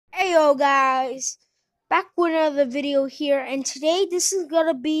Heyo guys, back with another video here, and today this is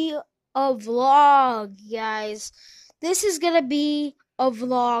gonna be a vlog, guys. This is gonna be a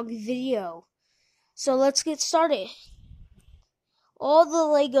vlog video. So let's get started. All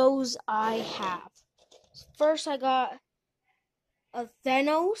the Legos I have. First I got a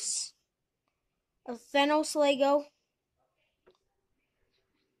Thanos Lego.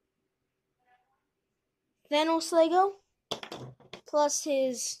 Thanos Lego. Plus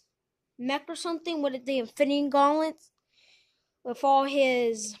his mech or something with the Infinity Gauntlets with all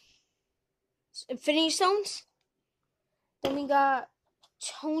his Infinity Stones. Then we got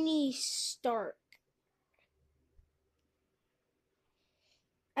Tony Stark.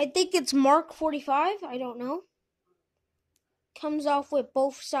 I think it's Mark 45. I don't know. Comes off with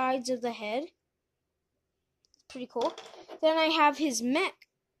both sides of the head. Pretty cool. Then I have his mech.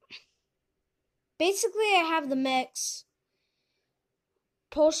 Basically, I have the mechs.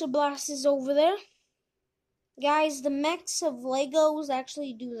 Pulsar Blast is over there. Guys, the mechs of Legos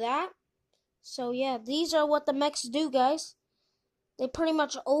actually do that. So yeah, these are what the mechs do, guys. They pretty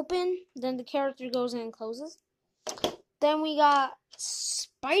much open, then the character goes in and closes. Then we got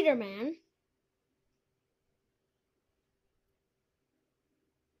Spider-Man.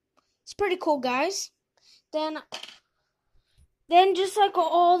 It's pretty cool, guys. Then just like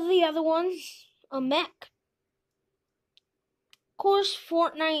all the other ones, a mech. Of course,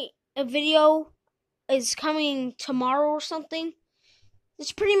 Fortnite video is coming tomorrow or something.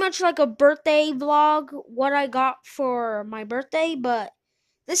 It's pretty much like a birthday vlog, what I got for my birthday, but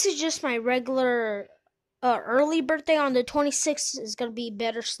this is just my regular early birthday. On the 26th is going to be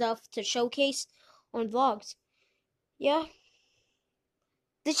better stuff to showcase on vlogs. Yeah.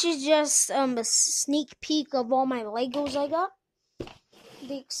 This is just a sneak peek of all my Legos I got.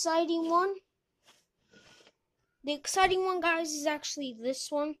 The exciting one, guys, is actually this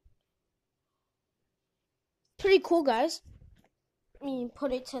one. Pretty cool, guys. Let me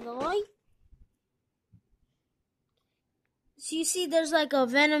put it to the light. So you see there's like a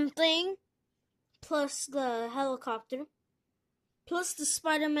Venom thing, plus the helicopter, plus the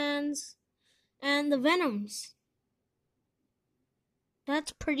Spider-Mans, and the Venoms.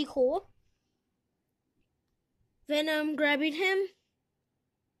 That's pretty cool. Venom grabbing him.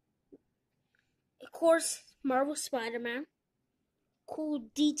 Of course, Marvel Spider-Man. Cool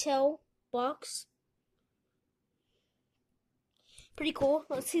detail box. Pretty cool.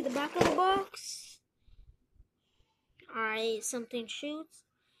 Let's see the back of the box. Alright, something shoots.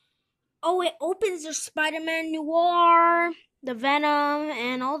 Oh, it opens the Spider-Man Noir, the Venom,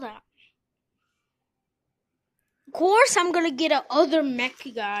 and all that. Of course, I'm gonna get an other mech,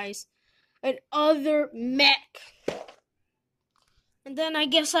 guys. An other mech. And then I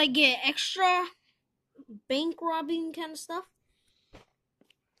guess I get extra bank robbing kind of stuff.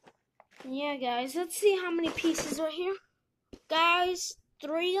 Yeah, guys, let's see how many pieces are here. Guys,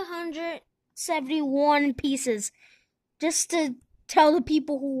 371 pieces. Just to tell the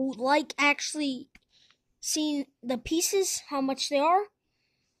people who like actually seeing the pieces, how much they are.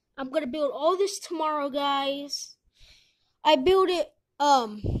 I'm gonna build all this tomorrow, guys. I built it,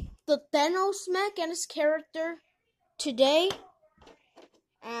 the Thanos mech and his character today,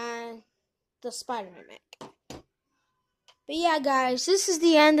 and the Spider-Man mech. But yeah, guys, this is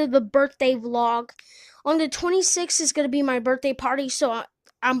the end of the birthday vlog. On the 26th is going to be my birthday party, so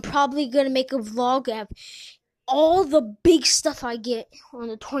I'm probably going to make a vlog of all the big stuff I get. On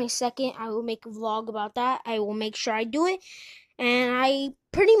the 22nd, I will make a vlog about that. I will make sure I do it. And I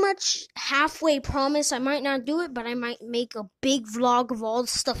pretty much halfway promise I might not do it, but I might make a big vlog of all the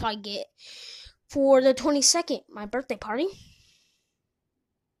stuff I get for the 22nd, my birthday party.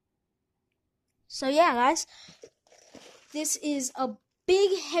 So yeah, guys. This is a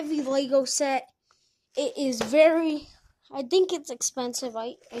big, heavy Lego set. It is very, I think it's expensive.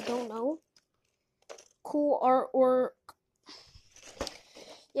 I don't know. Cool artwork.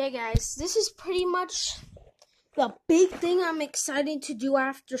 Yeah, guys, this is pretty much the big thing I'm excited to do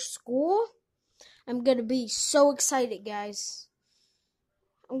after school. I'm going to be so excited, guys.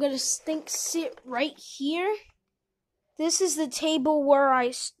 I'm going to sit right here. This is the table where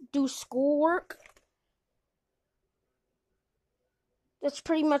I do schoolwork. That's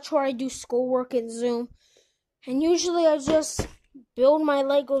pretty much where I do schoolwork in Zoom. And usually I just build my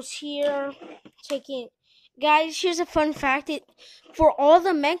Legos here. Guys, here's a fun fact. For all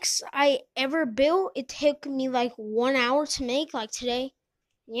the mechs I ever built, it took me like 1 hour to make, like today.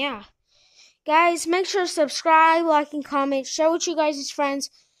 Yeah. Guys, make sure to subscribe, like, and comment. Share with you guys as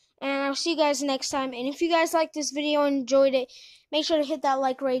friends. And I'll see you guys next time. And if you guys liked this video and enjoyed it, make sure to hit that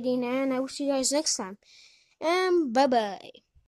like rating. And I will see you guys next time. And bye-bye.